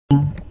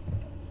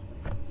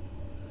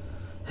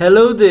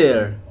Hello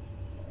there.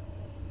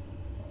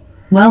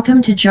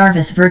 Welcome to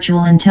Jarvis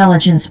Virtual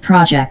Intelligence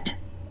Project.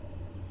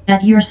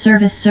 At your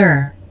service,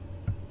 sir.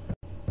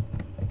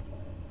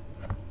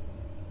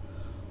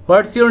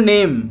 What's your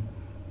name?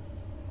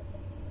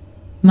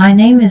 My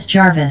name is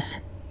Jarvis.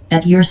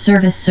 At your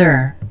service,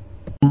 sir.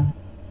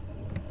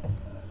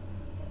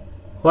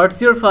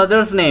 What's your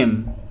father's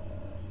name?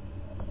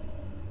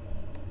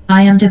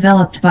 I am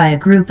developed by a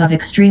group of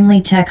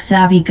extremely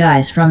tech-savvy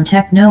guys from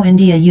Techno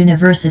India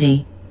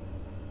University.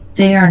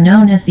 They are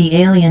known as the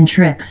Alien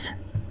Tricks.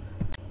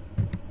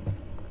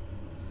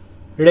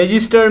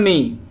 Register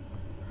me.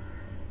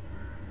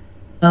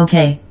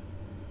 Okay.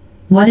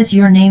 What is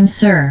your name,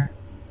 sir?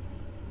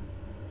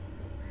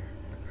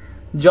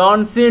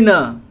 John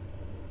Cena.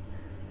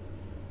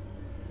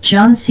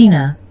 John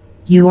Cena.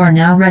 You are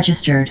now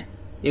registered.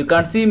 You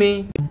can't see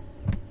me.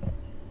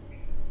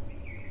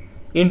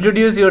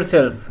 Introduce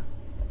yourself.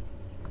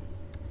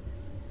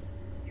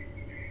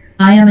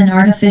 I am an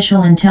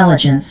artificial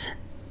intelligence.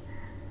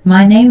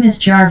 My name is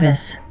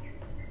Jarvis.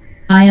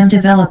 I am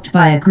developed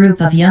by a group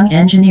of young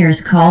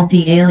engineers called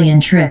the Alien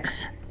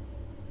Tricks.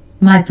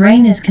 My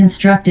brain is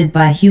constructed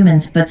by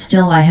humans, but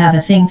still I have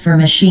a thing for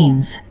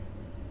machines.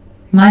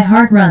 My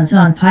heart runs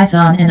on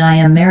Python and I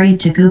am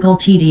married to Google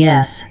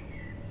TDS.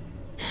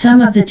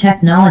 Some of the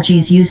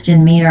technologies used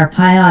in me are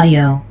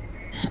PyAudio,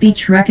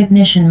 Speech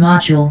Recognition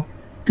Module,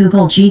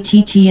 Google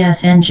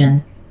GTTS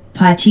Engine,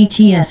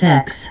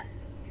 PyTTSX.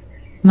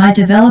 My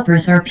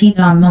developers are Pete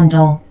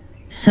Mondal,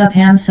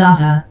 Subham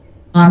Saha,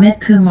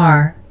 Amit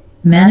Kumar,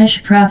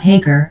 Manish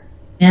Prabhakar,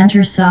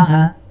 Antar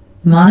Saha,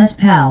 Manas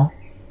Pal,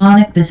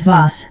 Anik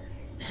Biswas,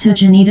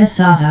 Sujanita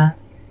Saha,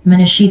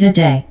 Manishita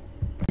Day.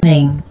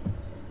 Name.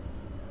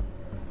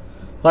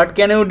 What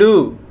can you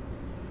do?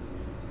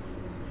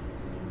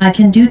 I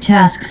can do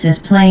tasks as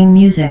playing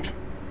music,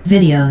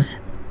 videos,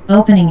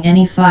 opening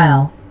any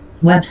file,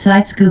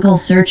 websites, Google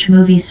search,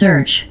 movie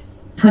search,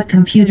 put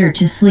computer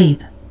to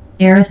sleep,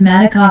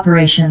 arithmetic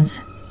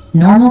operations,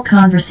 normal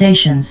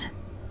conversations,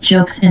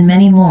 jokes and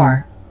many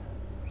more.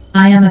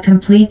 I am a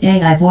complete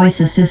AI voice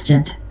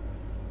assistant.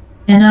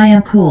 And I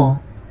am cool.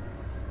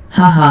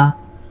 Haha.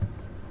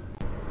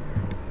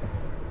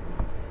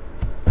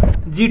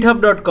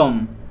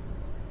 github.com.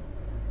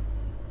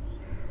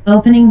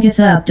 Opening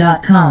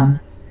github.com.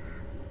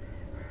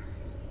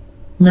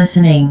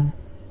 Listening.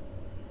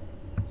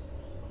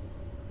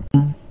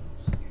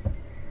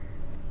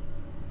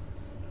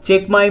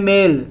 Check my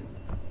mail.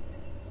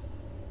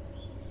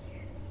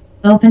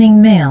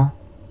 Opening mail.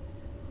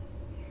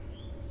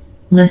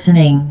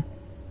 Listening.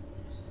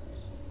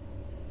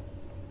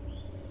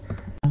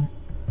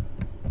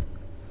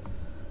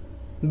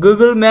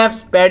 Google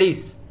Maps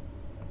Paris.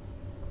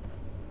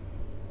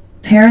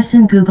 Paris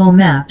and Google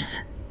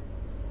Maps.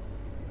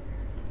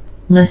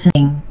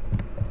 Listening.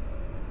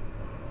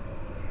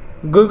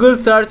 Google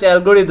search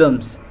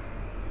algorithms.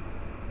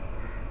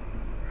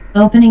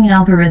 Opening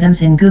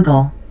algorithms in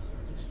Google.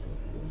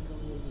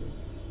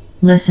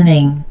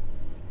 Listening.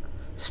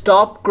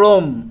 Stop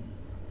Chrome.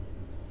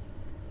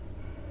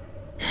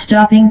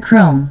 Stopping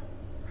Chrome.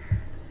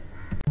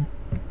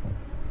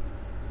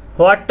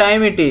 What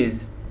time it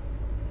is?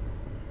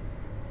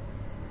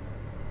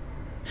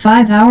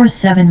 5 hours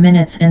 7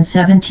 minutes and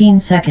 17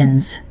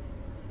 seconds.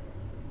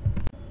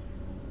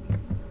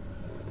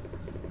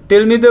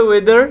 Tell me the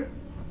weather.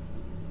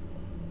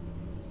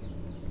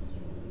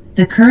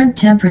 The current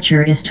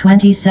temperature is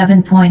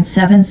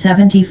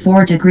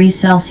 27.774 degrees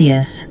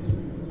Celsius.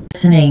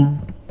 Listening.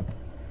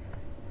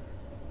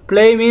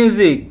 Play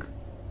music.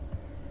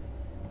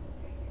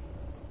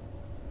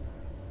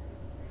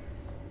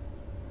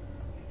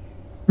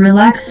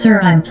 Relax, sir,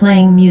 I'm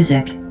playing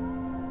music.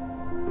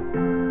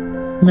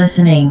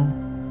 Listening.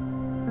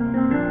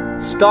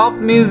 Stop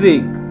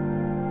music.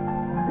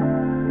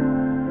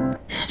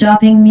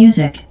 Stopping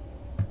music.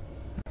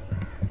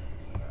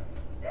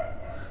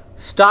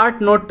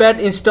 Start Notepad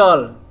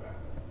install.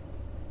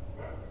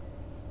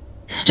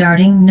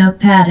 Starting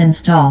Notepad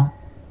install.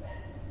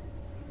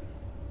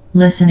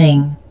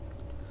 Listening.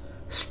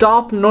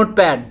 Stop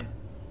Notepad.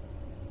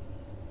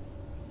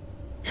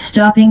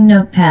 Stopping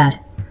Notepad.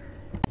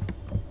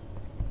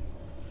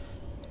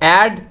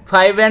 Add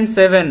 5 and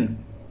 7.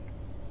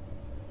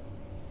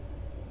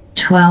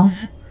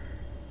 12.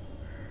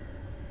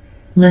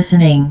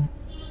 Listening.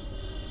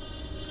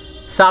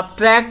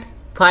 Subtract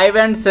 5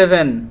 and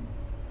 7.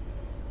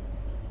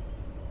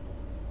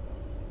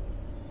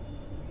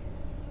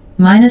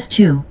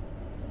 -2.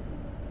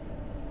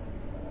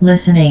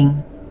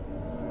 Listening.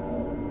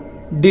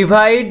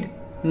 Divide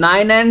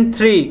 9 and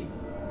 3.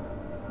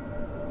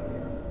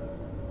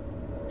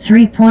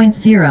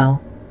 3.0.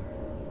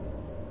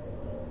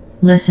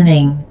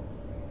 Listening.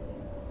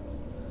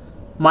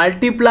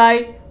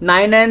 Multiply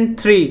 9 and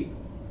 3.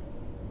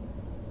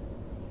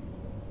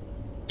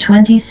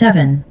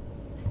 27.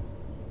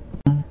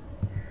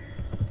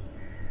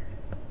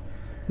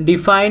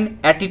 Define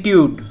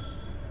attitude.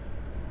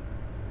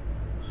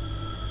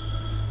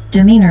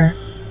 Demeanor,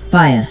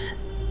 bias,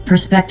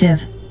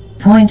 perspective,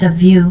 point of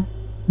view,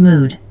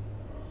 mood.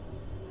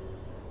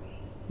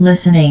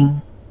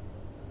 Listening.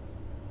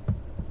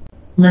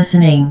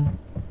 Listening.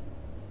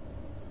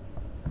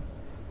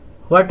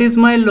 What is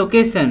my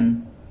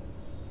location?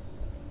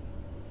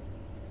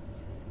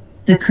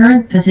 The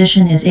current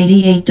position is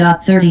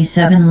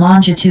 88.37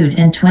 longitude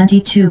and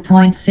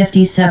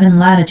 22.57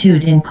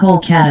 latitude in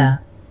Kolkata.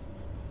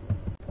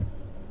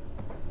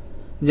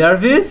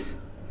 Jarvis?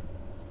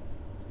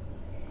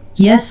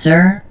 Yes,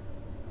 sir.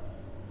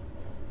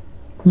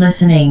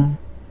 Listening.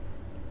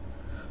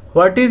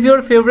 What is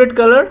your favorite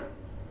color?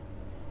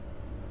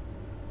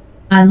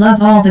 I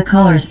love all the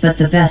colors, but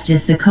the best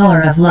is the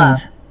color of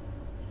love.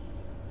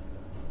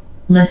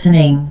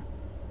 Listening.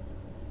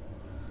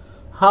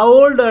 How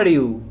old are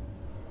you?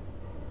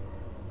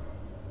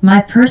 My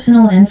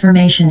personal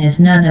information is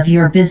none of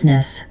your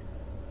business.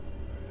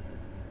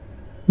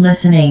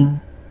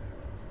 Listening.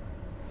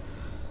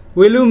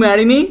 Will you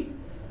marry me?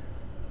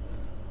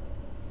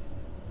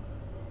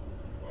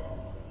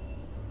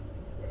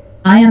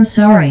 I am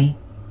sorry.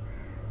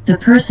 The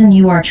person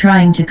you are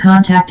trying to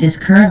contact is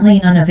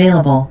currently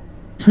unavailable.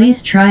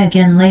 Please try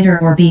again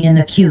later or be in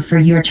the queue for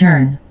your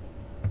turn.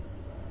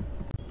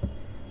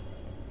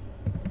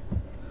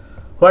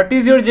 What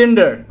is your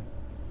gender?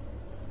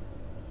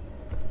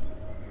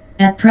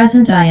 At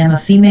present I am a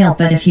female,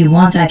 but if you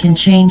want I can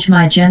change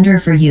my gender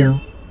for you.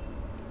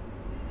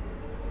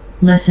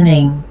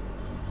 Listening.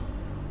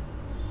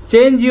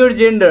 Change your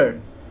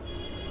gender.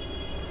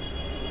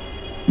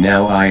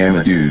 Now I am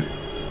a dude.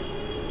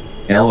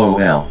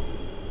 LOL.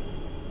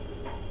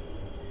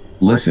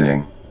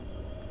 Listening.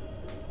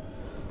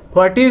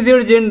 What is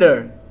your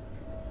gender?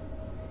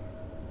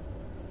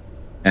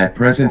 At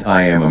present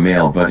I am a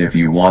male, but if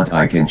you want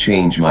I can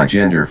change my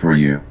gender for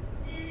you.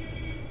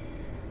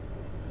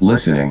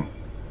 Listening.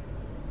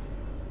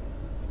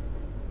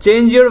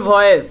 Change your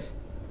voice.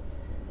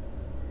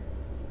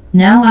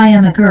 Now I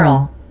am a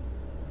girl.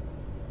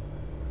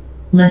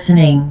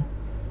 Listening.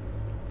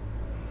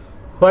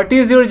 What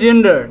is your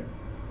gender?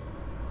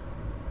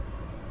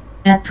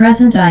 At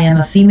present I am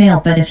a female,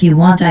 but if you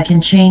want I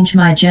can change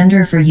my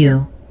gender for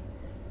you.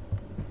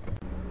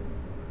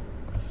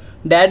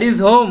 Dad is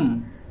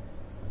home.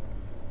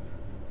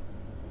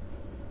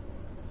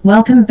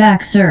 Welcome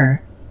back,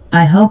 sir.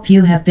 I hope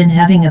you have been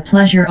having a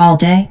pleasure all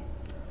day.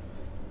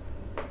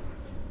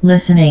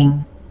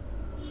 Listening.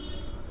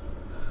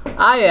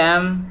 I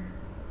am.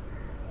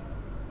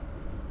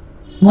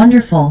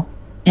 Wonderful.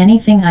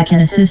 Anything I can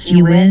assist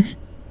you with?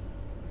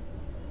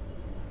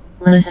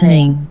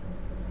 Listening.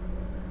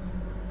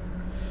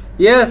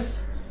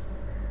 Yes.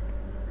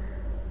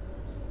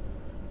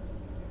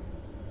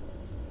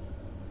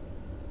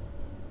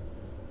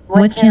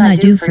 What can I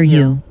do for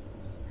you?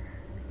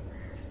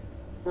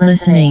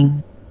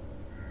 Listening.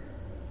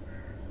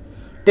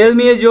 Tell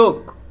me a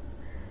joke.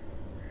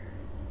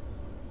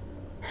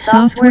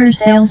 Software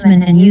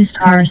salesmen and used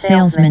car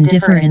salesmen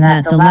differ in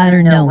that the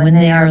latter know when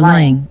they are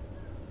lying.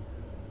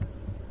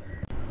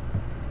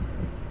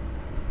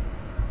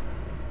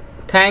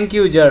 Thank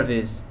you,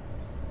 Jarvis.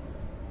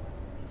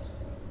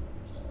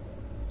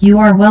 You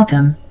are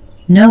welcome.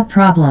 No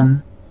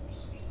problem.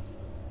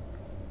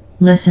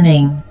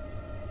 Listening.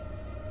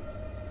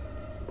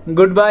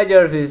 Goodbye,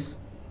 Jarvis.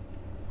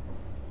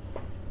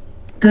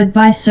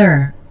 Goodbye,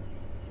 sir.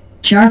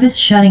 Jarvis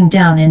shutting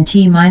down in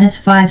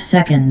T-5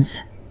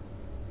 seconds.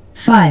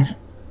 5,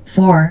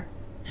 4,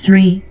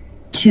 3,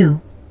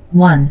 2,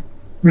 1.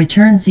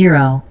 Return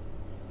 0.